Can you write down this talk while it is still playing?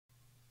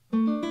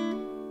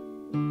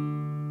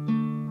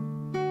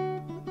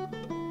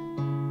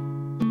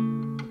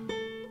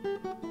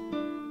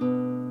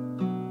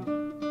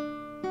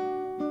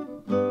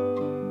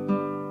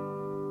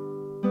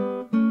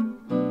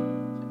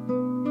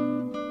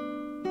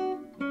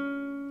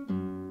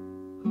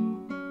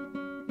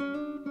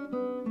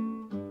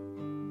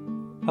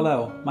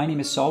Hello, my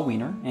name is Saul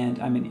Wiener, and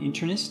I'm an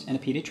internist and a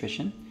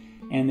pediatrician,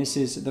 and this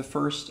is the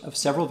first of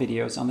several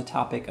videos on the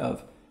topic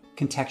of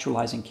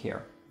contextualizing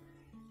care.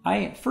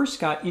 I first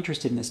got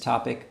interested in this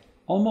topic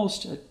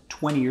almost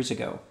 20 years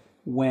ago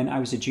when I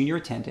was a junior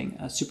attending,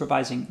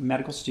 supervising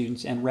medical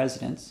students and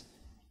residents,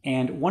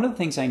 and one of the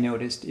things I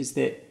noticed is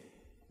that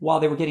while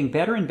they were getting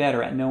better and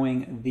better at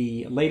knowing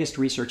the latest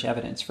research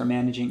evidence for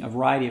managing a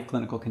variety of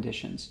clinical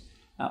conditions,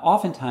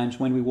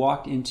 oftentimes when we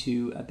walked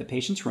into the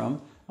patient's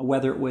room,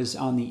 whether it was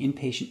on the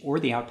inpatient or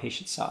the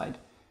outpatient side,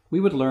 we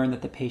would learn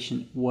that the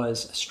patient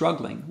was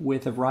struggling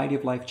with a variety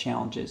of life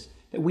challenges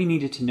that we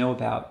needed to know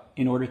about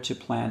in order to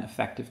plan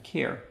effective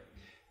care.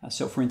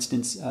 So for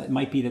instance, it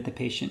might be that the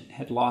patient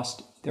had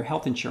lost their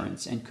health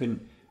insurance and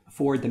couldn't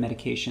afford the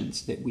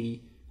medications that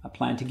we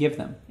planned to give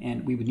them,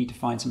 and we would need to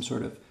find some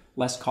sort of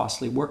less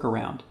costly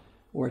workaround.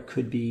 Or it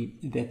could be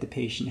that the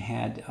patient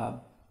had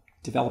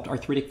developed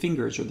arthritic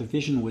fingers, or their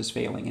vision was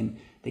failing and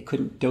they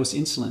couldn't dose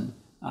insulin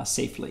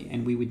safely,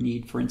 and we would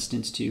need, for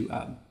instance, to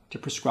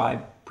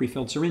prescribe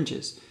pre-filled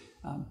syringes.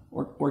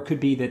 Or it could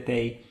be that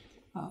they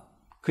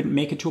couldn't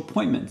make it to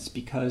appointments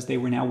because they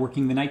were now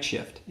working the night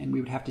shift, and we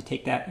would have to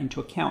take that into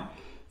account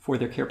for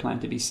their care plan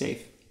to be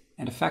safe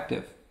and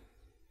effective.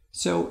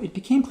 So it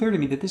became clear to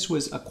me that this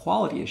was a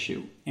quality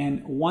issue,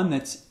 and one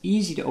that's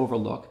easy to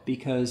overlook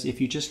because if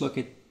you just look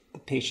at the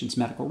patient's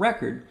medical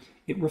record,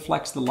 it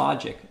reflects the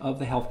logic of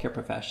the healthcare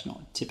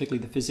professional, typically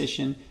the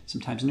physician,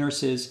 sometimes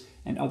nurses,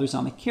 and others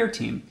on the care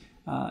team.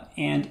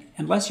 And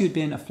unless you had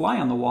been a fly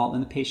on the wall in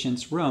the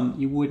patient's room,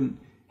 you wouldn't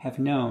have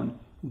known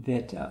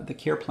that the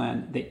care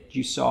plan that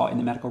you saw in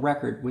the medical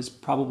record was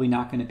probably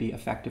not going to be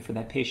effective for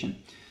that patient.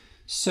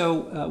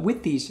 So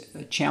with these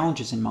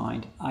challenges in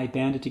mind, I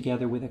banded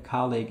together with a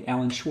colleague,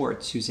 Alan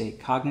Schwartz, who's a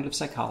cognitive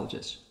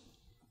psychologist,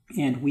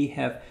 and we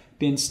have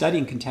been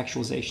studying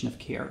contextualization of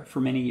care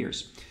for many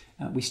years.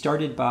 We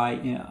started by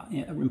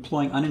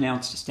employing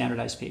unannounced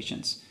standardized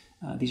patients.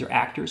 These are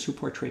actors who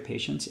portray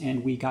patients,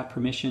 and we got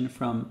permission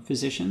from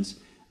physicians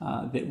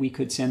that we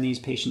could send these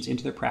patients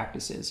into their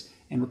practices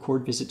and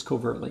record visits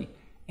covertly.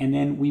 And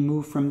then we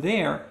moved from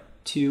there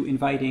to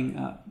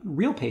inviting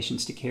real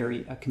patients to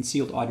carry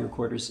concealed audio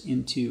recorders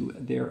into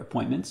their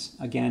appointments,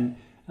 again,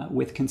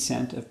 with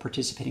consent of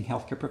participating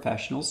healthcare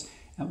professionals.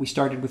 We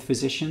started with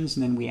physicians,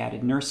 and then we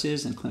added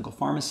nurses and clinical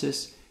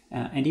pharmacists,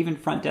 and even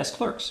front desk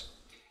clerks.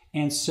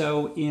 And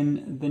so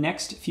in the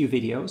next few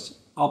videos,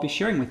 I'll be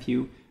sharing with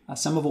you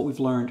some of what we've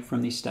learned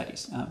from these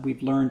studies.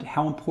 We've learned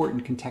how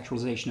important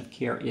contextualization of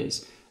care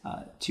is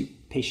to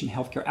patient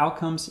healthcare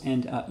outcomes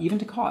and even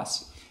to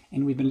costs.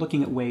 And we've been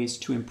looking at ways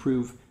to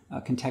improve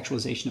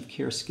contextualization of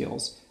care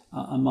skills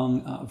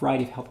among a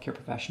variety of healthcare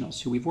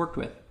professionals who we've worked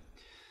with.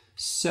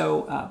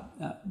 So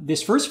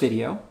this first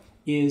video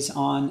is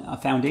on a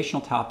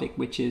foundational topic,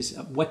 which is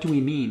what do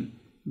we mean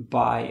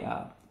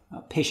by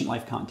patient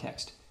life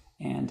context?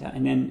 And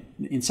then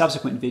in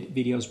subsequent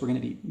videos, we're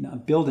going to be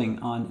building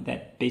on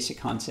that basic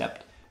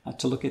concept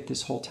to look at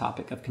this whole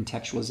topic of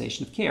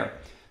contextualization of care.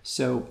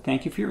 So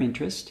thank you for your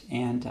interest,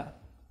 and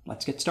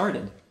let's get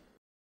started.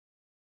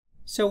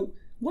 So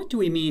what do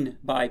we mean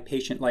by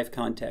patient life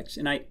context?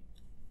 And I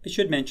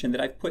should mention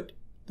that I've put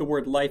the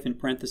word life in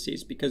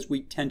parentheses because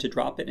we tend to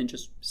drop it and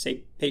just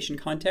say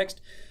patient context.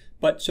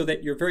 But so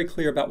that you're very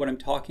clear about what I'm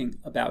talking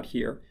about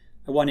here,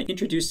 I want to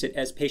introduce it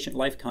as patient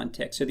life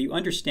context so that you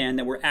understand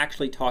that we're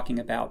actually talking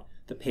about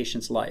the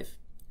patient's life.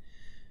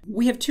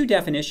 We have two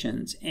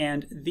definitions,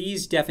 and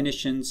these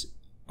definitions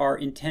are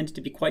intended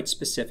to be quite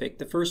specific.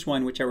 The first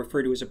one, which I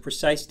refer to as a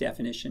precise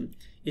definition,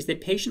 is that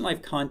patient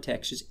life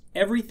context is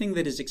everything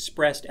that is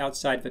expressed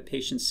outside of a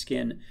patient's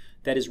skin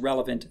that is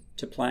relevant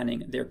to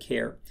planning their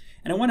care.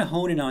 And I want to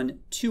hone in on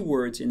two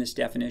words in this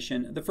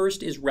definition. The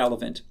first is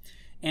relevant.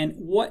 And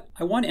what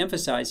I want to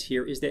emphasize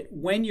here is that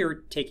when you're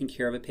taking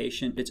care of a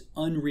patient, it's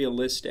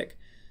unrealistic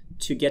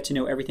to get to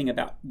know everything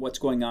about what's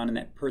going on in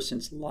that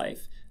person's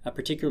life,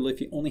 particularly if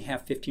you only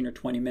have 15 or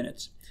 20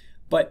 minutes.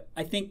 But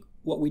I think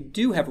what we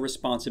do have a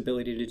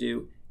responsibility to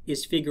do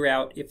is figure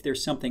out if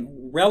there's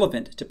something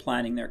relevant to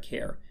planning their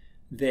care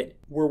that,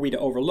 were we to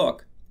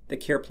overlook, the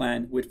care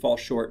plan would fall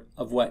short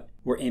of what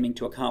we're aiming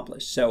to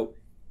accomplish. So,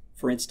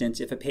 for instance,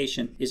 if a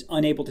patient is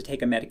unable to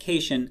take a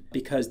medication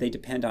because they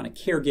depend on a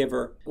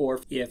caregiver, or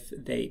if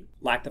they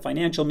lack the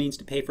financial means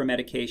to pay for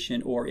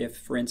medication, or if,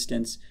 for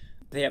instance,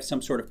 they have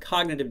some sort of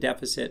cognitive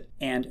deficit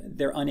and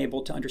they're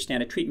unable to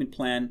understand a treatment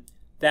plan,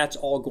 that's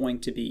all going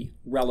to be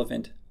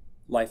relevant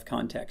life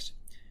context.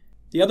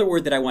 The other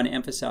word that I want to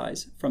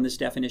emphasize from this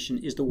definition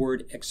is the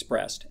word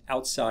expressed,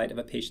 outside of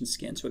a patient's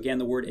skin. So again,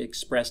 the word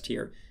expressed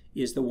here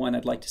is the one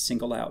I'd like to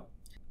single out.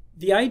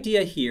 The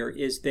idea here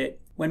is that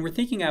when we're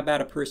thinking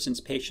about a person's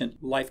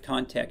patient life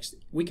context,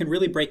 we can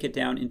really break it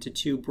down into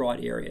two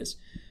broad areas.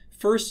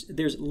 First,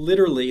 there's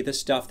literally the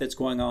stuff that's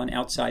going on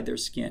outside their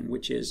skin,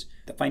 which is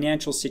the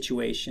financial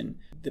situation,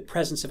 the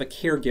presence of a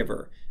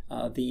caregiver,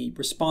 the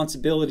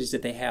responsibilities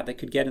that they have that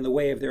could get in the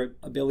way of their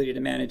ability to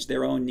manage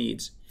their own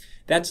needs.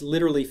 That's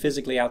literally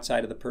physically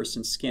outside of the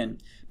person's skin.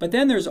 But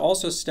then there's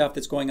also stuff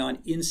that's going on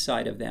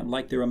inside of them,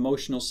 like their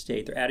emotional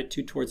state, their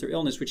attitude towards their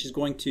illness, which is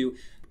going to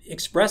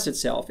express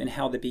itself in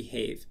how they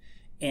behave.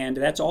 And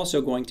that's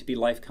also going to be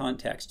life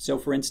context. So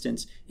for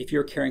instance, if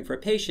you're caring for a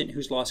patient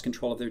who's lost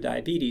control of their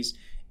diabetes,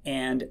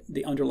 and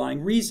the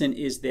underlying reason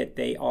is that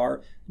they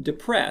are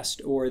depressed,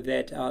 or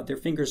that their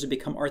fingers have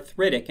become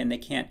arthritic and they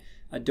can't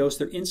dose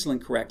their insulin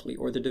correctly,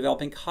 or they're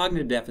developing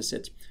cognitive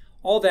deficits,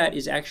 all that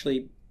is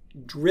actually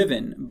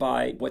driven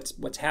by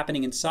what's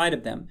happening inside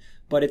of them,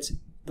 but it's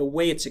the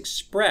way it's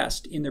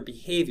expressed in their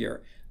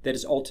behavior that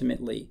is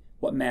ultimately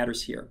what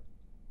matters here.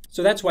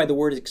 So that's why the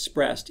word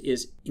expressed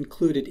is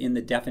included in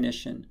the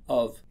definition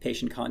of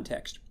patient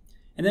context.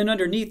 And then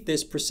underneath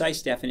this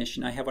precise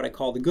definition, I have what I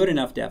call the good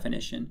enough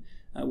definition,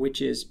 which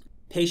is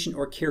patient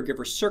or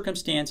caregiver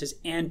circumstances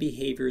and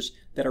behaviors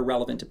that are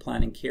relevant to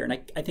planning care. And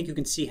I think you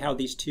can see how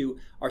these two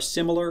are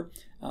similar.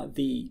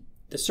 The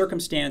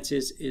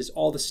circumstances is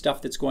all the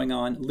stuff that's going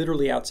on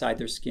literally outside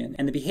their skin.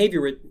 And the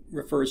behavior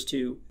refers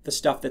to the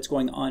stuff that's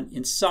going on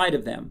inside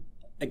of them.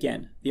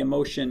 Again, the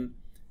emotion,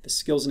 the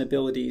skills and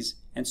abilities,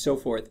 and so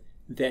forth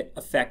that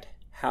affect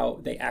how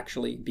they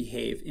actually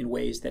behave in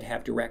ways that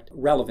have direct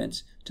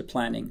relevance to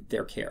planning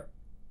their care.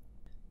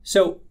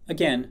 So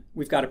again,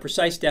 we've got a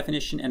precise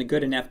definition and a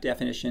good enough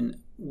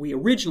definition. We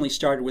originally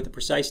started with a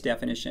precise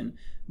definition,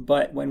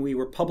 but when we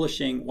were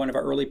publishing one of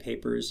our early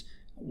papers,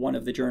 one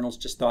of the journals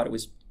just thought it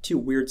was too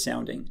weird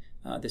sounding,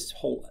 this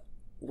whole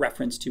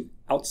reference to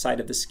outside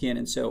of the skin,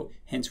 and so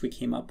hence we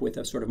came up with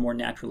a sort of more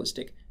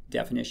naturalistic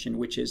definition,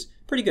 which is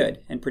pretty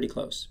good and pretty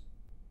close.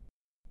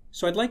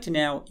 So I'd like to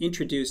now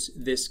introduce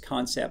this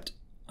concept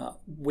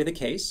with a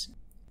case.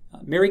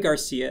 Mary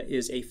Garcia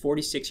is a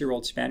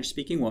 46-year-old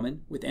Spanish-speaking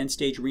woman with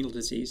end-stage renal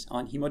disease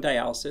on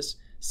hemodialysis,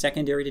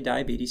 secondary to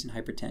diabetes and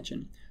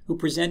hypertension, who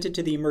presented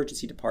to the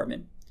emergency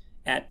department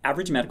at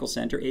Average Medical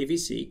Center,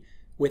 AVC,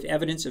 with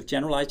evidence of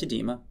generalized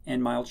edema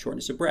and mild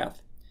shortness of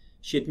breath.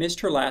 She had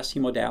missed her last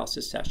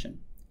hemodialysis session.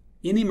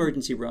 In the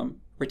emergency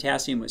room,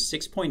 potassium was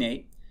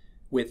 6.8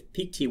 with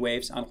peak T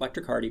waves on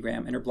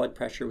electrocardiogram, and her blood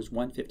pressure was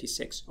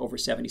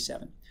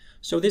 156/77.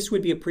 So this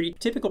would be a pretty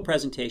typical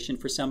presentation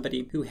for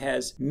somebody who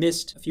has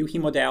missed a few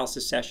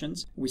hemodialysis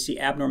sessions. We see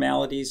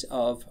abnormalities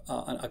of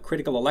a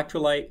critical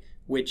electrolyte,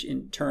 which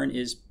in turn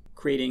is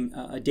creating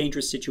a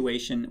dangerous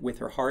situation with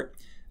her heart.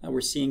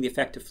 We're seeing the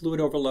effect of fluid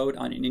overload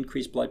on an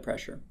increased blood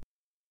pressure.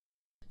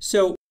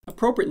 So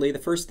appropriately, the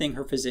first thing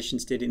her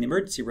physicians did in the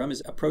emergency room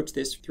is approach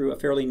this through a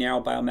fairly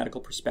narrow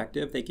biomedical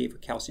perspective. They gave her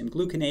calcium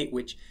gluconate,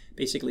 which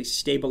basically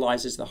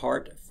stabilizes the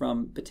heart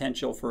from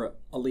potential for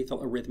a lethal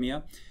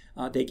arrhythmia.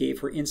 They gave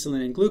her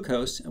insulin and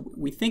glucose.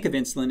 We think of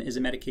insulin as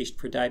a medication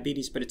for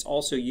diabetes, but it's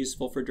also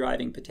useful for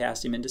driving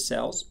potassium into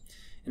cells.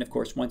 And of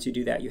course, once you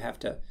do that, you have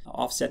to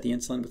offset the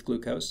insulin with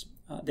glucose.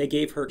 They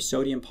gave her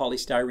sodium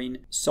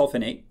polystyrene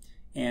sulfonate,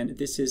 and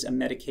this is a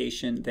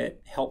medication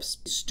that helps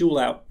stool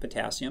out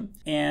potassium.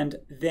 And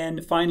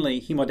then finally,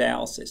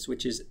 hemodialysis,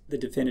 which is the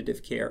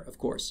definitive care, of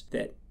course,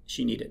 that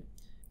she needed.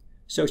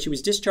 So she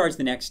was discharged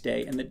the next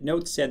day, and the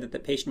note said that the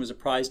patient was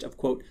apprised of,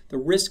 quote, the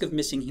risk of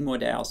missing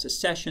hemodialysis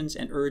sessions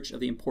and urged of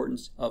the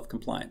importance of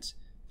compliance,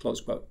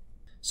 close quote.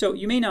 So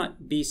you may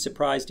not be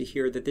surprised to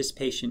hear that this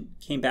patient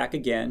came back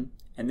again,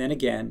 and then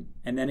again,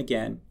 and then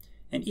again,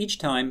 and each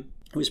time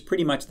it was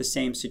pretty much the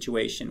same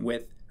situation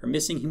with her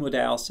missing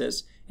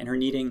hemodialysis and her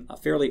needing a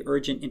fairly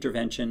urgent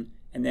intervention,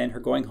 and then her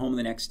going home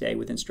the next day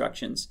with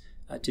instructions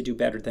to do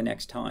better the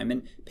next time.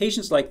 And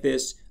patients like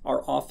this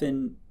are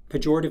often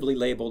pejoratively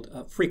labeled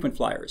frequent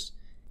flyers.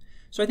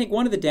 So I think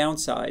one of the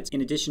downsides,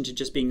 in addition to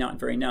just being not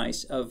very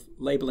nice, of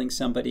labeling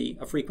somebody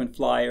a frequent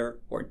flyer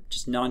or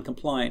just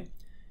non-compliant,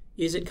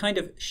 is it kind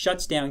of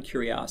shuts down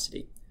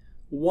curiosity.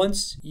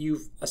 Once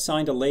you've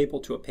assigned a label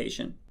to a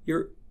patient,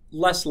 you're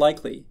less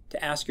likely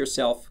to ask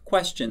yourself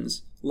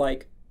questions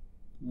like,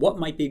 what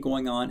might be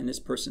going on in this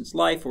person's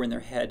life or in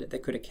their head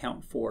that could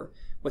account for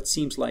what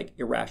seems like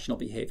irrational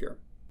behavior?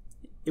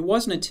 It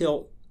wasn't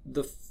until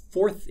the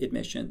fourth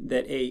admission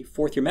that a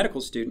fourth-year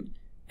medical student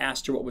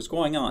asked her what was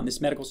going on.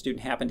 This medical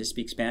student happened to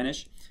speak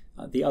Spanish.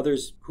 The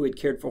others who had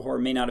cared for her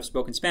may not have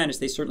spoken Spanish.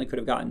 They certainly could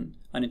have gotten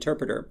an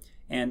interpreter.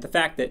 And the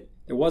fact that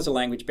there was a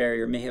language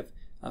barrier may have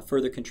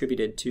further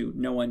contributed to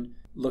no one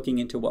looking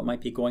into what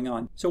might be going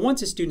on. So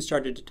once a student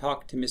started to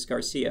talk to Ms.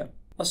 Garcia,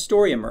 a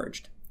story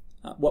emerged,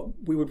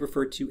 what we would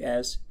refer to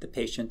as the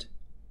patient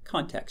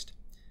context.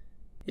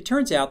 It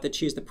turns out that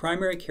she is the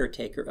primary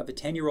caretaker of a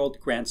 10-year-old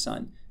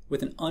grandson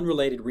with an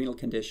unrelated renal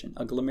condition,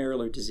 a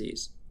glomerular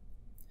disease.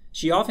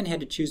 She often had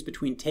to choose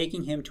between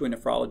taking him to a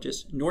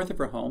nephrologist north of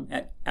her home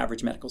at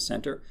Average Medical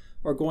Center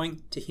or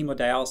going to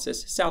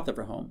hemodialysis south of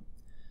her home.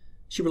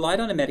 She relied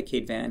on a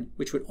Medicaid van,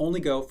 which would only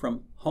go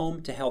from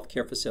home to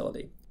healthcare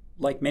facility.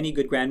 Like many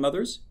good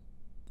grandmothers,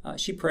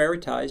 she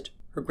prioritized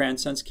her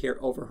grandson's care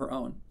over her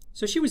own.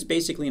 So she was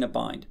basically in a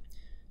bind.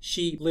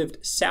 She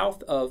lived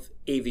south of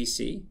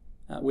AVC,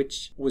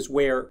 which was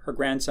where her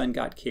grandson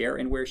got care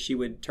and where she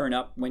would turn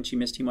up when she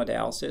missed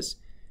hemodialysis.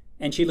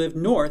 And she lived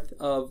north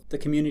of the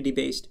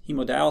community-based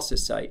hemodialysis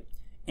site.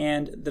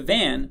 And the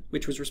van,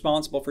 which was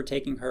responsible for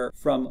taking her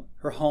from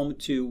her home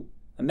to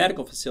a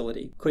medical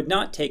facility, could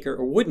not take her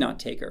or would not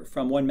take her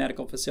from one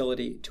medical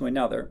facility to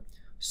another.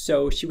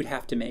 So she would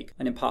have to make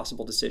an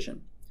impossible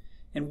decision.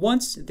 And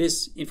once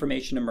this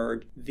information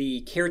emerged,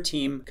 the care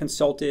team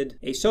consulted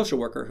a social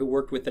worker who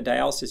worked with the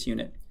dialysis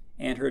unit,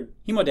 and her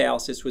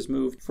hemodialysis was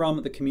moved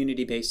from the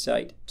community-based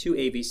site to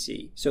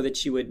AVC so that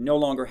she would no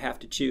longer have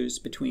to choose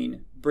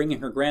between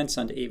bringing her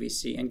grandson to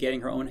AVC and getting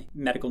her own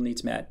medical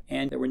needs met.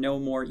 And there were no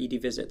more ED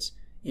visits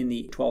in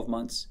the 12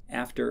 months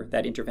after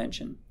that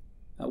intervention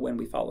when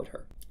we followed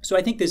her. So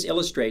I think this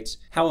illustrates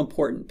how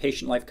important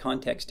patient life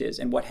context is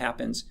and what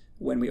happens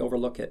when we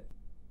overlook it.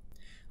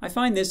 I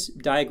find this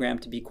diagram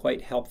to be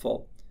quite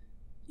helpful.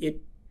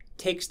 It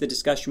takes the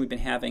discussion we've been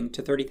having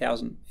to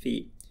 30,000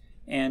 feet.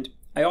 And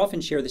I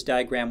often share this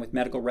diagram with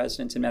medical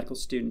residents and medical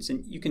students.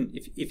 And you can,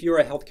 if you're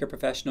a healthcare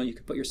professional, you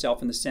can put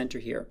yourself in the center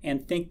here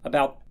and think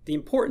about the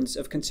importance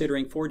of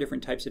considering 4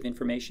 different types of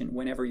information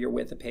whenever you're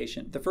with a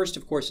patient. The first,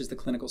 of course, is the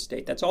clinical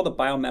state. That's all the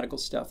biomedical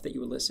stuff that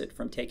you elicit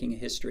from taking a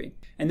history.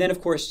 And then,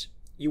 of course,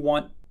 you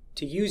want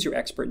to use your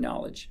expert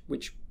knowledge,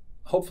 which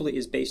hopefully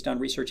is based on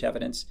research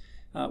evidence,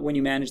 when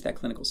you manage that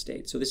clinical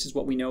state. So this is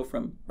what we know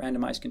from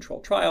randomized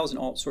controlled trials and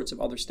all sorts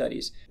of other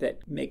studies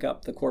that make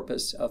up the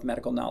corpus of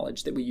medical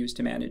knowledge that we use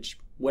to manage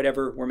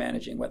whatever we're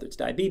managing, whether it's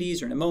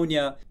diabetes or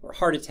pneumonia or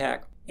heart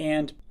attack.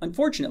 And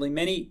unfortunately,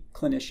 many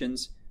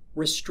clinicians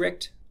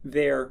restrict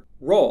their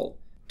role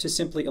to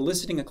simply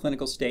eliciting a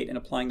clinical state and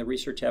applying the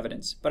research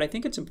evidence. But I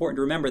think it's important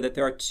to remember that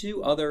there are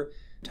 2 other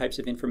types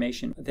of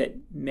information that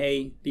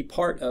may be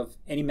part of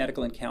any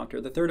medical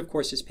encounter. The third, of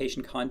course, is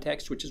patient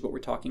context, which is what we're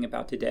talking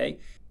about today.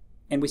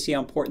 And we see how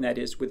important that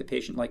is with a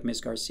patient like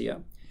Ms.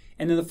 Garcia.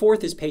 And then the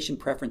fourth is patient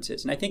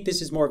preferences. And I think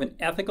this is more of an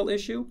ethical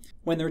issue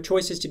when there are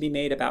choices to be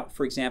made about,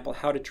 for example,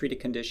 how to treat a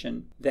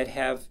condition that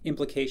have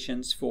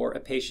implications for a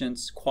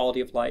patient's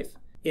quality of life.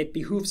 It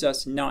behooves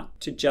us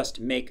not to just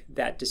make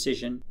that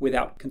decision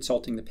without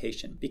consulting the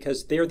patient,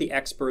 because they're the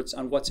experts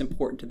on what's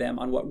important to them,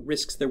 on what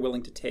risks they're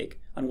willing to take,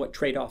 on what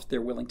trade-offs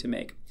they're willing to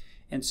make.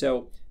 And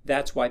so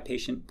that's why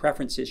patient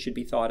preferences should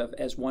be thought of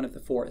as one of the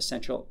 4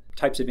 essential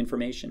types of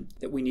information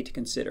that we need to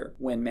consider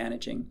when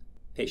managing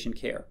patient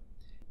care.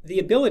 The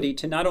ability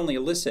to not only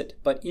elicit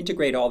but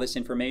integrate all this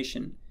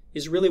information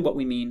is really what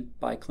we mean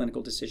by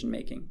clinical decision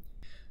making.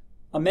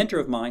 A mentor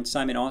of mine,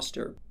 Simon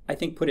Auster, I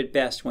think put it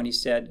best when he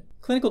said,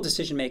 clinical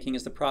decision making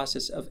is the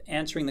process of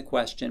answering the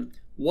question,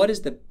 what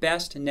is the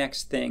best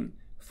next thing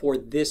for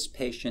this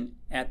patient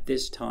at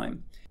this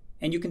time?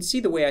 And you can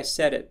see the way I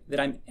said it, that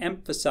I'm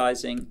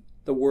emphasizing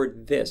the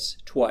word this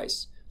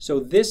twice. So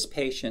this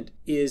patient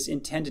is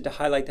intended to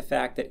highlight the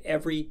fact that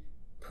every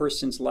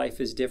person's life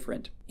is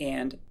different,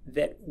 and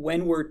that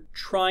when we're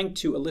trying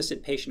to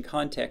elicit patient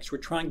context, we're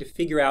trying to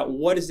figure out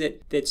what is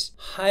it that's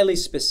highly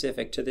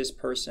specific to this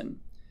person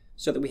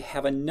so that we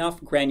have enough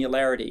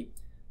granularity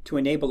to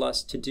enable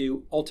us to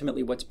do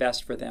ultimately what's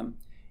best for them.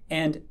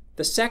 And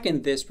the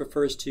second this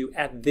refers to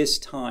at this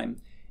time.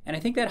 And I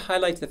think that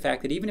highlights the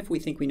fact that even if we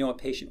think we know a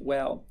patient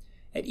well,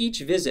 at each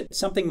visit,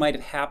 something might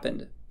have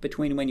happened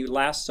between when you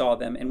last saw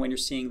them and when you're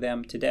seeing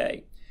them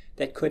today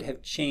that could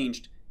have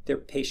changed their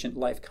patient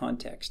life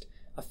context.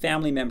 A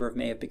family member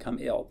may have become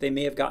ill. They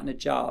may have gotten a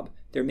job.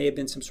 There may have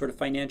been some sort of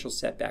financial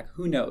setback.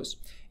 Who knows?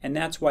 And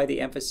that's why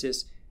the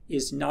emphasis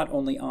is not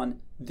only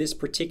on this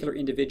particular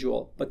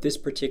individual, but this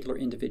particular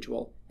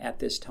individual at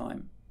this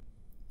time.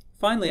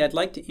 Finally, I'd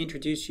like to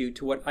introduce you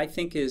to what I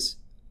think is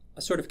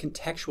a sort of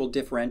contextual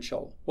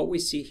differential. What we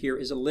see here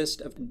is a list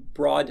of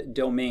broad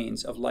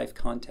domains of life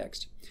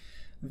context.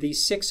 The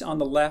 6 on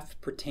the left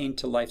pertain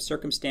to life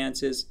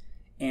circumstances,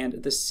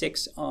 and the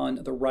 6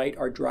 on the right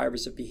are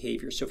drivers of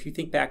behavior. So if you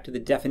think back to the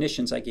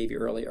definitions I gave you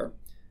earlier,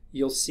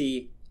 you'll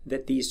see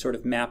that these sort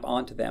of map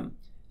onto them.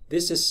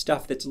 This is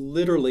stuff that's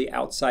literally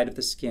outside of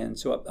the skin.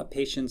 So a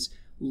patient's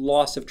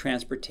loss of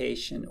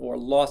transportation or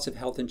loss of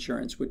health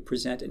insurance would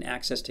present an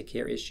access to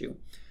care issue.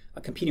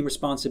 A competing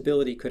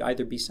responsibility could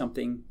either be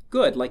something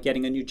good, like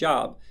getting a new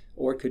job,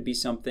 or it could be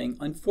something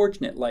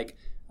unfortunate, like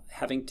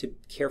having to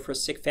care for a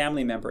sick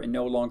family member and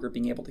no longer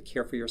being able to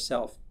care for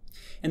yourself.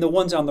 And the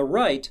ones on the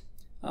right,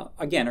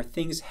 again, are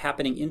things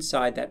happening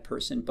inside that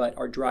person, but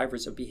are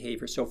drivers of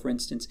behavior. So for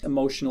instance,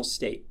 emotional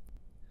state.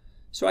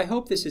 So I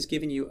hope this has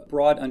given you a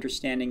broad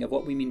understanding of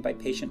what we mean by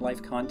patient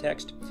life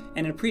context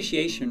and an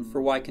appreciation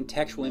for why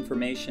contextual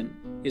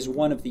information is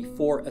one of the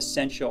 4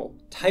 essential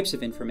types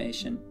of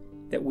information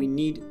that we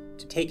need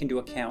to take into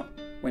account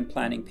when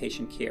planning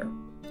patient care.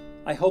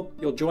 I hope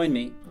you'll join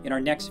me in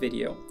our next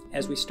video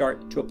as we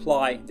start to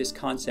apply this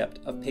concept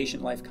of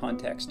patient life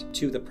context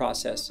to the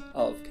process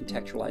of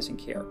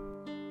contextualizing care.